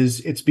chances.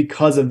 It's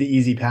because of the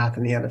easy path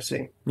in the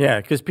NFC. Yeah,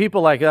 because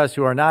people like us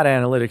who are not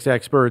analytics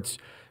experts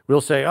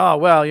will say, oh,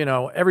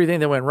 well, everything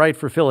that went right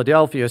for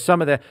Philadelphia,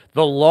 some of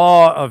the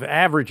law of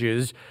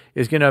averages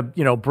is going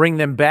to, bring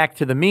them back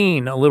to the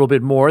mean a little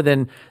bit more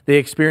than they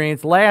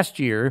experienced last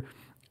year.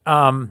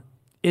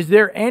 Is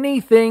there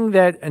anything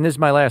and this is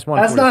my last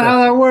one. That's not how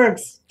that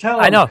works. Tell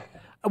them. I know.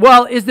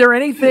 Well, is there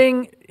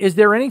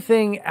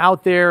anything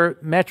out there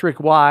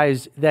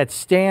metric-wise that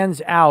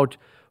stands out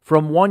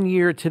from one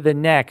year to the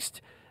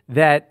next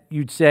that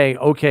you'd say,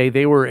 okay,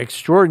 they were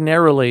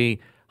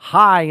extraordinarily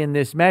high in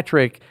this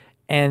metric,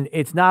 and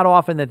it's not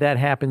often that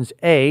happens,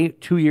 A,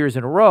 2 years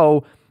in a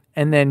row,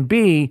 and then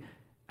B,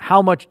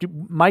 how much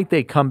might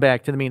they come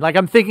back to the mean? Like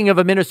I'm thinking of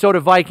a Minnesota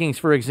Vikings,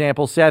 for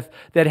example, Seth,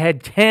 that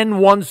had 10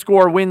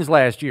 one-score wins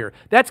last year.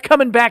 That's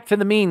coming back to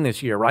the mean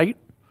this year, right?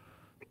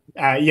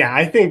 Yeah,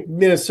 I think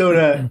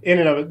Minnesota in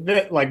and of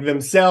it, like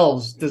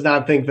themselves, does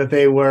not think that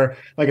they were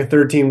like a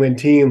 13-win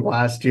team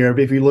last year.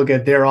 But if you look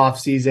at their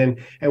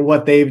offseason and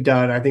what they've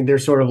done, I think they're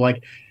sort of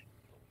like,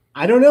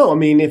 I don't know. I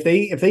mean, if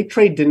they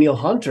trade Danielle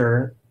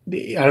Hunter,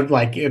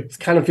 it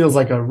kind of feels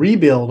like a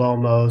rebuild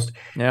almost.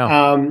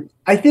 Yeah.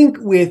 I think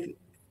with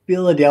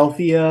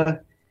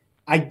Philadelphia,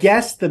 I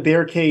guess the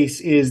bear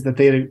case is that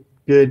they had a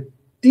good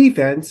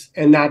defense,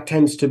 and that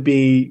tends to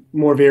be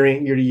more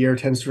variant year to year,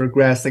 tends to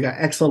regress. They got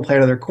excellent play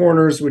out of their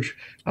corners, which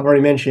I've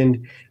already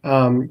mentioned,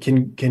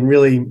 can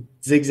really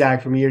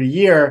zigzag from year to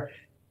year.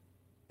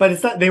 But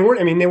it's not. They were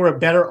a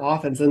better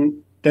offense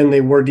than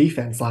they were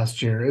defense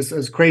last year.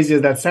 As crazy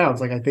as that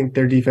sounds, like I think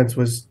their defense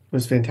was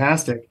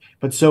fantastic,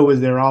 but so was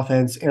their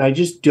offense. And I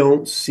just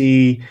don't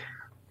see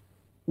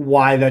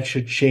why that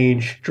should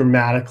change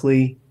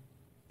dramatically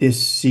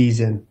this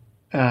season.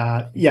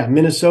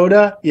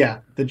 Minnesota,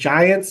 the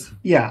Giants,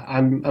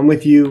 I'm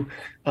with you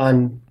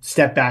on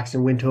step backs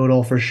and win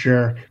total for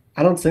sure.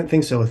 I don't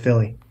think so with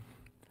Philly.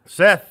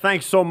 Seth,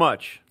 thanks so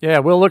much. Yeah,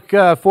 we'll look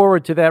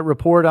forward to that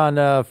report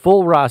on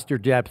full roster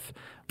depth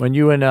when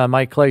you and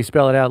Mike Clay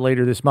spell it out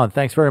later this month.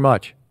 Thanks very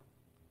much.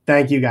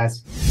 Thank you,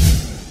 guys.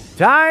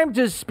 Time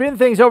to spin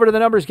things over to the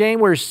numbers game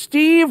where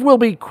Steve will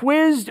be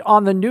quizzed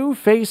on the new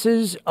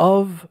faces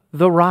of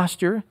the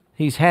roster.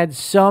 He's had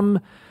some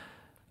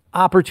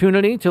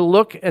opportunity to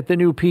look at the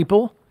new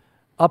people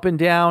up and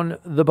down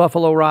the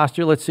Buffalo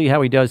roster. Let's see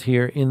how he does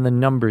here in the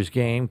numbers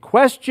game.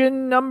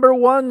 Question number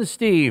 1,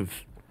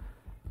 Steve.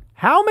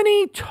 How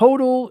many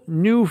total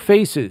new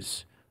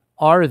faces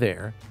are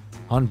there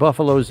on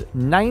Buffalo's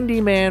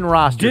 90-man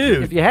roster?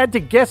 Dude. If you had to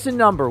guess a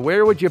number,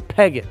 where would you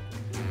peg it?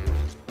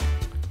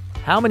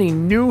 How many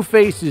new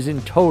faces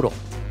in total?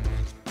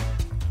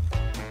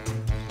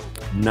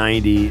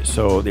 90.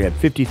 So they had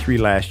 53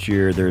 last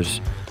year. There's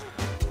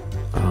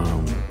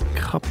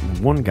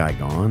one guy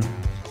gone.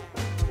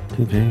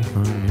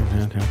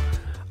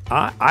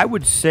 I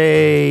would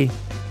say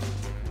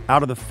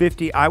out of the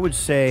 50, I would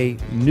say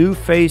new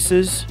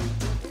faces.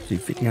 See,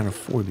 50 out of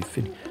 40,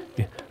 50.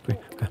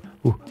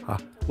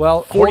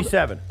 Well,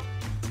 47.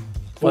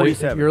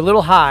 47. You're a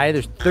little high.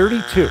 There's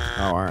 32.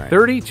 Oh, all right.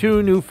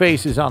 32 new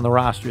faces on the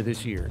roster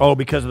this year. Oh,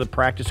 because of the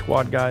practice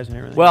squad guys and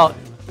everything? Well,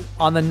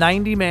 on the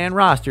 90-man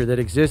roster that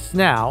exists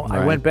now,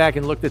 Right. I went back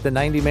and looked at the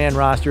 90-man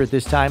roster at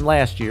this time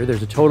last year.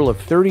 There's a total of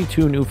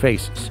 32 new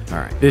faces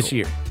this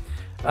year.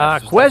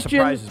 Question. That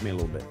surprises me a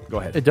little bit. Go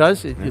ahead. It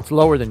does? It's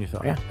lower than you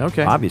thought. Yeah.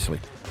 Okay. Obviously.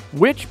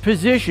 Which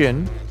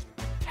position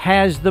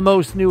has the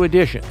most new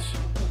additions?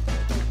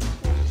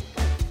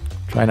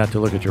 Try not to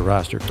look at your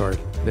roster card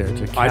there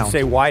to count. I'd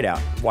say wide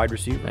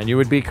receiver. And you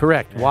would be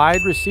correct. Yeah.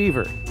 Wide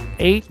receiver.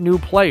 8 new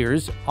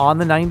players on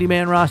the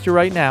 90-man roster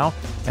right now.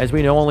 As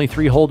we know, only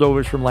 3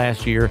 holdovers from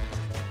last year.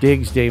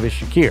 Diggs, Davis,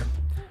 Shakir.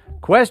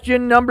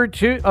 Question number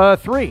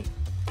 3.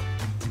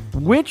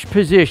 Which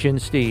position,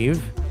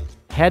 Steve,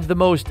 had the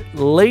most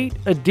late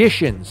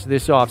additions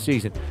this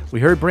offseason? We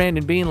heard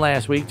Brandon Beane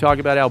last week talk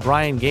about how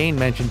Brian Gain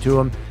mentioned to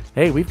him,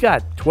 hey, we've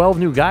got 12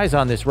 new guys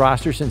on this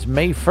roster since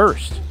May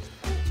 1st.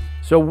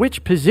 So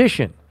which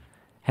position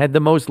had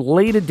the most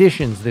late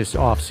additions this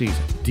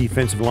offseason?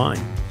 Defensive line.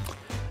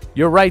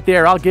 You're right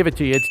there. I'll give it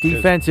to you. It's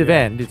defensive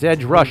end. It's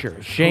edge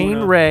rusher. Shane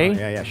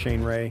Ray.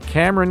 Shane Ray.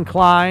 Cameron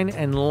Klein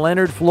and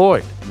Leonard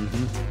Floyd.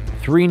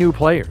 3 new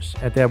players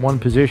at that one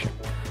position.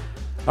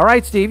 All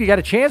right, Steve, you got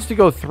a chance to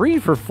go 3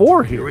 for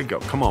 4 here. Here we go.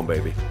 Come on,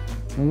 baby.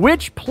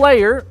 Which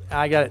player?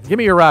 I got it. Give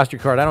me your roster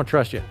card. I don't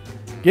trust you.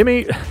 Give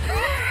me.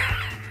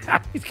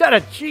 He's got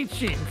a cheat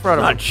sheet in front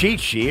of him. Not a cheat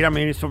sheet. I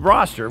mean, it's a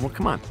roster. Well,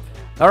 come on.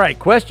 All right,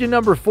 question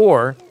number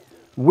 4.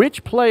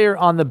 Which player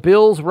on the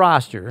Bills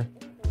roster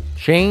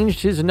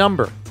changed his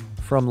number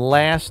from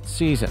last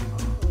season?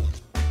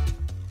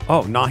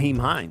 Oh, Nyheim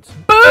Hines.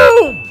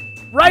 Boom!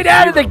 Right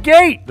out of the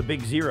gate. The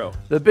big 0.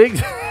 The big.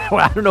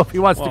 Well, I don't know if he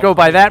wants to go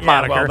by that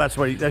moniker. Well, that's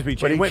what he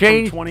changed. But he went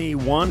changed from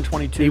 21,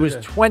 22. He was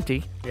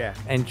 20. Yeah.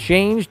 And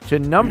changed to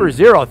number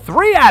 0.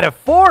 3 out of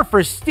 4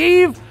 for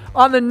Steve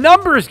on the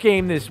numbers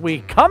game this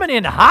week. Coming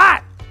in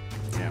hot.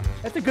 Yeah.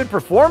 That's a good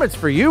performance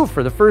for you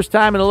for the first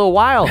time in a little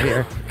while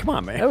here. Come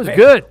on, man. That was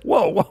good.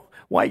 Whoa.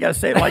 Why you got to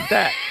say it like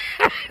that?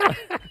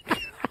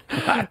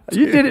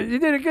 You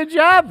did a good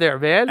job there,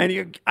 man.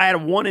 And I had a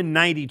 1 in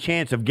 90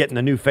 chance of getting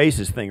the new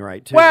faces thing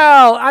right, too.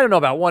 Well, I don't know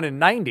about 1 in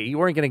 90. You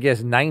weren't going to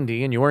guess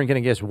 90, and you weren't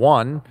going to guess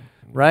 1,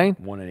 right?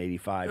 1 in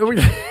 85.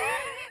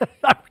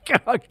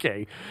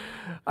 Okay.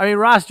 I mean,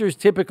 rosters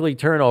typically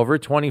turn over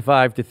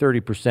 25 to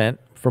 30%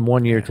 from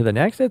one year to the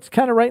next. That's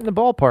kind of right in the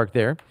ballpark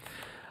there.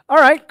 All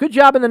right, good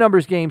job in the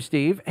numbers game,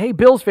 Steve. Hey,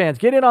 Bills fans,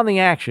 get in on the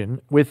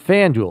action with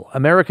FanDuel,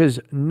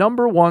 America's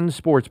 #1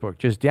 sportsbook.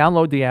 Just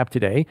download the app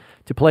today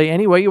to play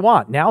any way you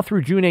want. Now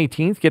through June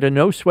 18th, get a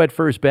no-sweat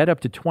first bet up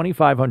to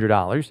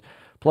 $2,500.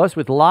 Plus,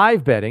 with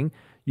live betting,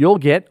 you'll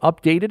get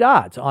updated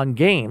odds on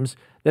games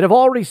that have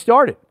already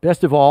started.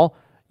 Best of all,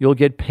 you'll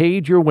get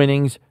paid your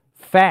winnings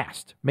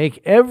fast.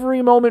 Make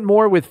every moment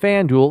more with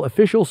FanDuel,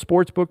 official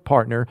sportsbook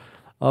partner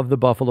of the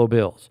Buffalo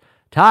Bills.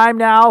 Time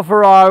now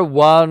for our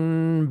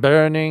one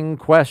burning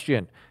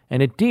question,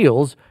 and it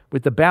deals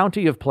with the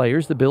bounty of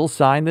players the Bills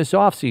signed this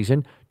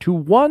offseason to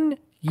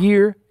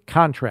 1-year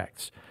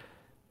contracts.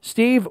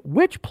 Steve,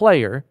 which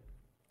player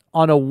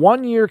on a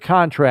 1-year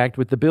contract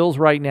with the Bills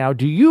right now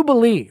do you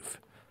believe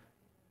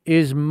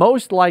is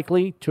most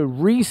likely to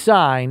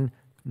re-sign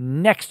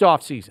next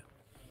offseason?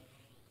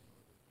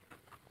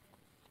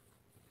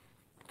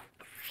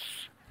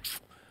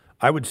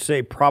 I would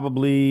say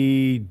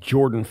probably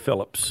Jordan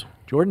Phillips.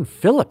 Jordan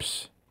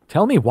Phillips.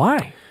 Tell me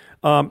why.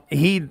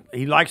 He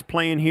likes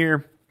playing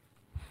here.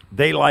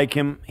 They like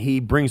him.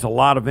 He brings a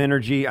lot of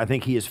energy. I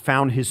think he has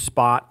found his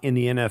spot in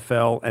the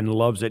NFL and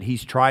loves it.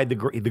 He's tried the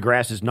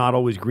grass is not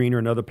always greener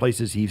in other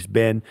places he's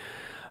been.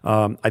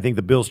 I think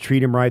the Bills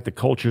treat him right. The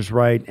culture's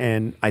right.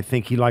 And I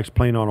think he likes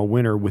playing on a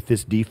winner with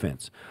this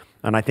defense.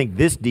 And I think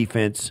this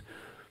defense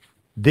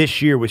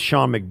this year with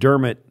Sean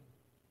McDermott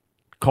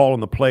calling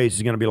the plays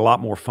is going to be a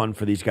lot more fun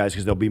for these guys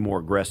because they'll be more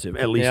aggressive,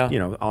 at least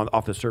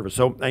off the surface.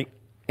 So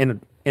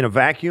in a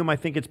vacuum, I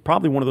think it's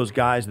probably one of those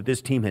guys that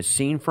this team has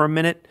seen for a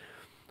minute.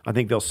 I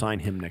think they'll sign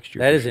him next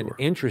year. That is an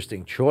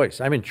interesting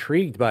choice. I'm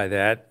intrigued by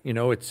that.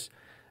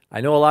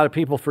 I know a lot of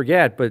people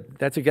forget, but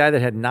that's a guy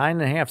that had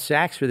 9.5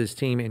 sacks for this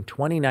team in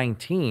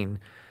 2019,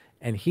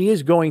 and he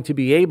is going to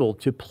be able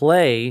to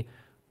play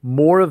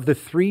more of the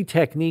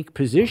 3-technique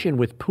position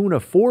with Poona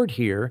Ford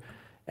here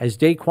as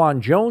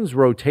Daquan Jones'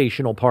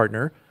 rotational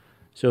partner.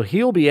 So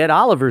he'll be Ed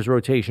Oliver's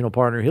rotational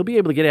partner. He'll be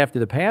able to get after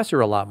the passer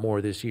a lot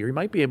more this year. He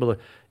might be able to,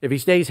 if he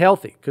stays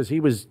healthy, because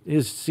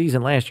his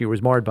season last year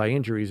was marred by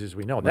injuries, as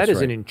we know. That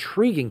is an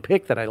intriguing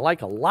pick that I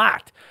like a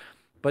lot,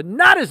 but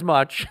not as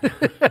much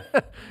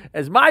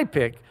as my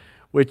pick,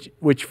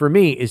 which for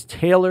me is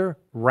Taylor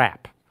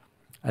Rapp.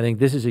 I think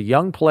this is a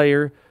young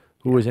player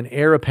who is an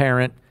heir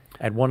apparent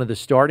at one of the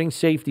starting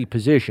safety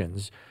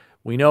positions.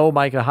 We know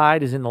Micah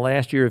Hyde is in the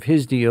last year of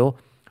his deal.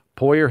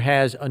 Poyer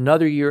has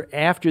another year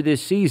after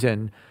this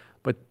season,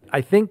 but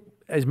I think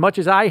as much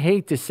as I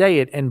hate to say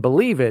it and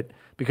believe it,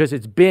 because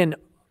it's been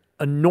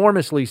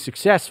enormously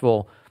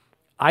successful,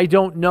 I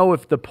don't know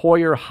if the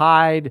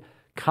Poyer-Hyde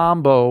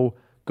combo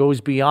goes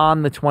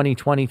beyond the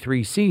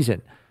 2023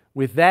 season.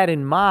 With that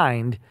in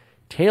mind,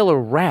 Taylor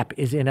Rapp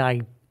is an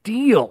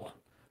ideal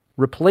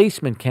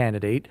replacement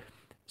candidate.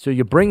 So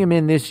you bring him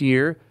in this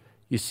year,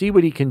 you see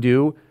what he can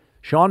do.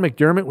 Sean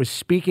McDermott was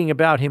speaking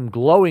about him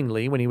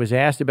glowingly when he was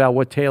asked about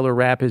what Taylor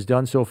Rapp has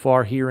done so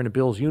far here in a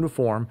Bills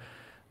uniform.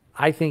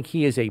 I think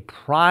he is a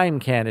prime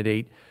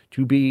candidate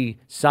to be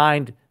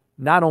signed,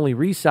 not only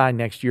re-signed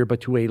next year, but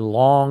to a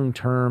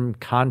long-term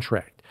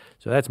contract.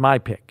 So that's my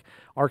pick.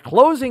 Our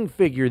closing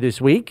figure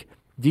this week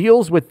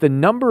deals with the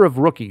number of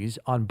rookies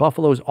on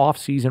Buffalo's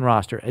off-season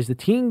roster. As the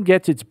team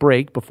gets its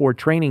break before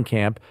training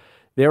camp,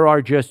 there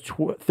are just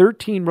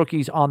 13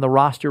 rookies on the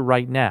roster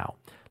right now.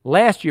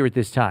 Last year at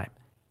this time,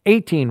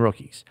 18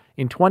 rookies.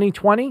 In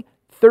 2020,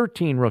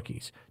 13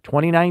 rookies.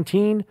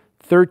 2019,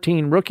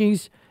 13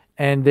 rookies,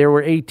 and there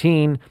were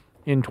 18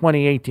 in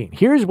 2018.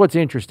 Here's what's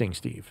interesting,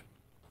 Steve.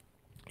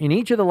 In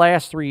each of the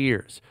last 3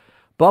 years,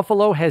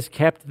 Buffalo has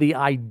kept the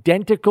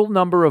identical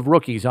number of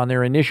rookies on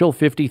their initial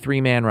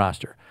 53-man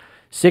roster.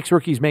 6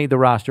 rookies made the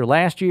roster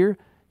last year,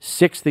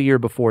 6 the year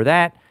before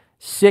that,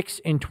 6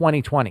 in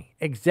 2020.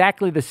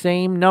 Exactly the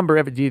same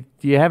number. Do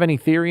you have any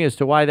theory as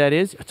to why that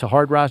is? It's a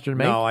hard roster to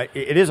make. No, it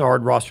is a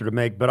hard roster to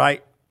make, but I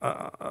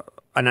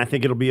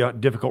think it'll be a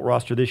difficult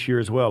roster this year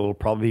as well. It'll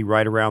probably be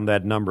right around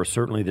that number.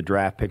 Certainly the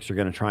draft picks are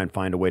going to try and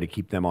find a way to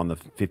keep them on the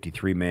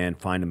 53-man,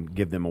 find them,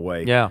 give them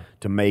away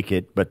to make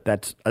it. But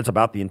that's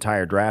about the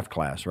entire draft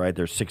class, right?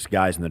 There's 6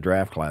 guys in the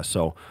draft class.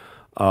 So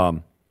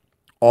all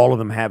of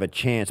them have a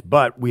chance.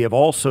 But we have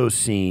also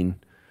seen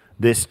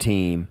this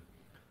team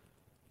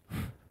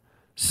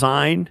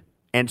sign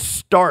and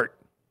start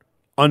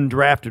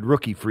undrafted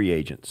rookie free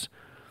agents.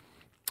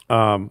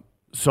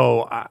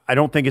 So I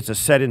don't think it's a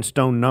set in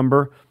stone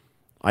number.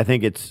 I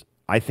think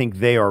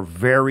they are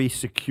very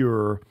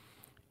secure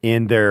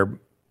in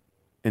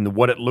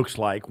what it looks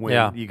like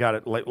when you got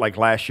it like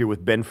last year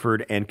with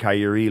Benford and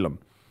Kaiir Elam.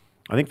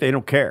 I think they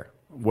don't care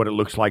what it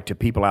looks like to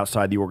people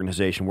outside the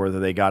organization,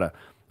 whether they got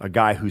a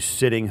guy who's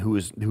sitting,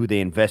 who they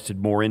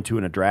invested more into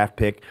in a draft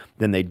pick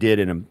than they did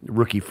in a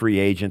rookie free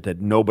agent that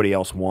nobody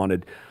else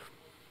wanted.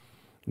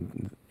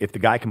 If the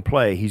guy can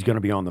play, he's going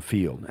to be on the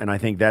field, and I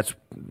think that's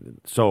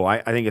so.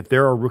 I think if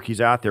there are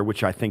rookies out there,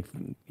 which I think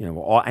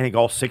I think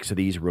all 6 of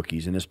these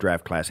rookies in this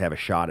draft class have a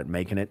shot at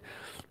making it,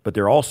 but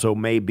there also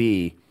may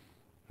be,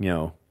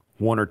 1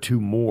 or 2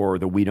 more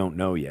that we don't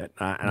know yet.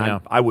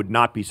 I would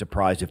not be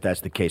surprised if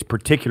that's the case,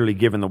 particularly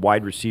given the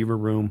wide receiver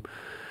room,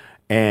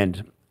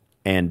 and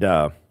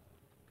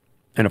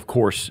of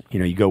course,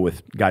 you go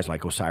with guys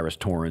like Osiris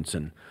Torrance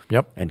and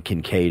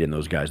Kincaid and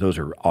those guys. Those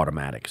are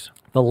automatics.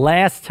 The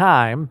last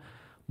time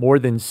more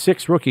than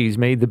 6 rookies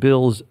made the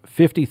Bills'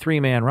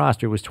 53-man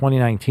roster was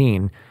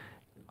 2019.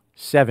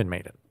 7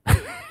 made it.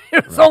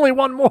 It was only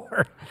 1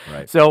 more.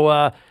 Right.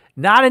 So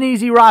not an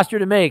easy roster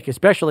to make,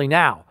 especially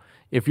now,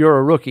 if you're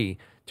a rookie,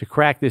 to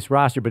crack this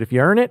roster. But if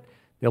you earn it,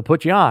 they'll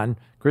put you on.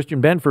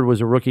 Christian Benford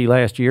was a rookie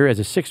last year as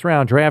a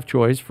 6th-round draft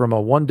choice from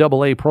a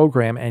 1AA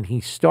program, and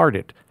he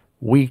started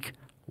week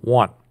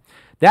 1.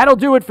 That'll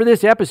do it for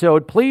this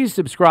episode. Please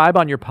subscribe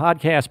on your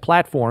podcast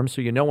platform so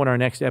you know when our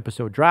next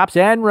episode drops.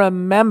 And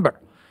remember,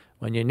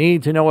 when you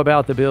need to know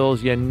about the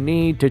Bills, you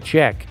need to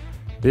check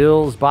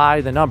Bills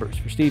by the Numbers.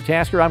 For Steve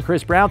Tasker, I'm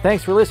Chris Brown.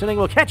 Thanks for listening.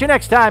 We'll catch you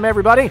next time,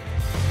 everybody.